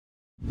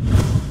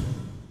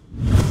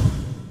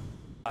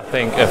I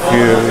think if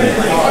you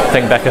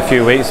think back a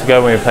few weeks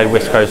ago when we played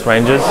West Coast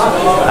Rangers,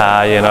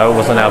 you know, it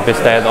wasn't our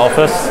best day at the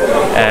office,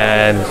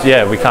 and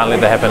yeah, we can't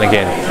let that happen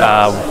again.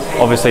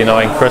 Obviously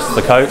knowing Chris,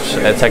 the coach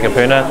at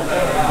Takapuna,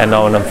 and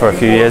knowing them for a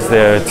few years,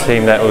 they're a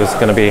team that was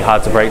going to be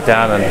hard to break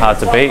down and hard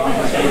to beat.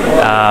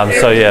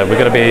 So yeah, we're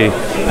going to be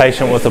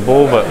patient with the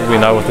ball, but we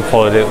know with the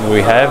quality that we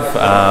have,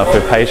 if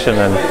we're patient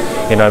and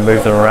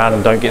move them around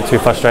and don't get too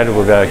frustrated,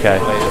 we'll be okay.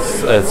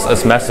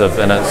 It's massive,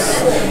 and it's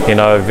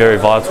very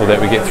vital that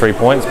we get 3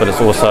 points, but it's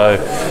also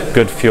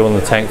good fuel in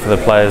the tank for the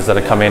players that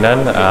are coming in.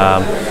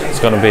 It's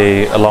going to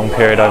be a long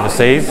period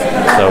overseas,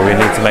 so we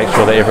need to make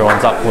sure that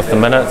everyone's up with the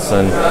minutes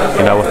and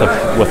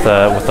with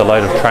the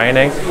load of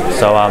training.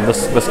 So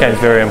this game's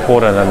very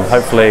important, and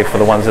hopefully for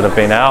the ones that have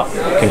been out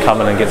can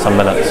come in and get some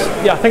minutes.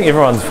 Yeah, I think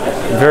everyone's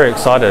very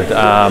excited.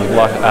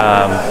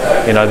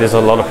 There's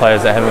a lot of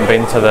players that haven't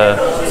been to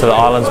the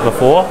islands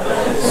before,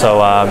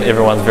 so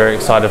everyone's very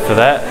excited for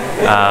that.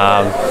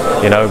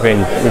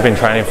 We've been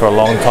training for a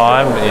long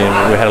time.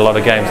 We had a lot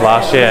of games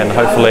last year, and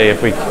hopefully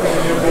if we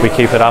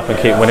keep it up and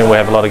keep winning, we'll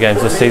have a lot of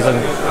games this season.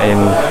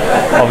 And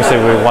obviously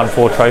we won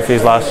 4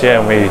 trophies last year,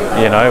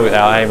 and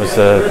our aim is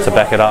to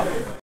back it up.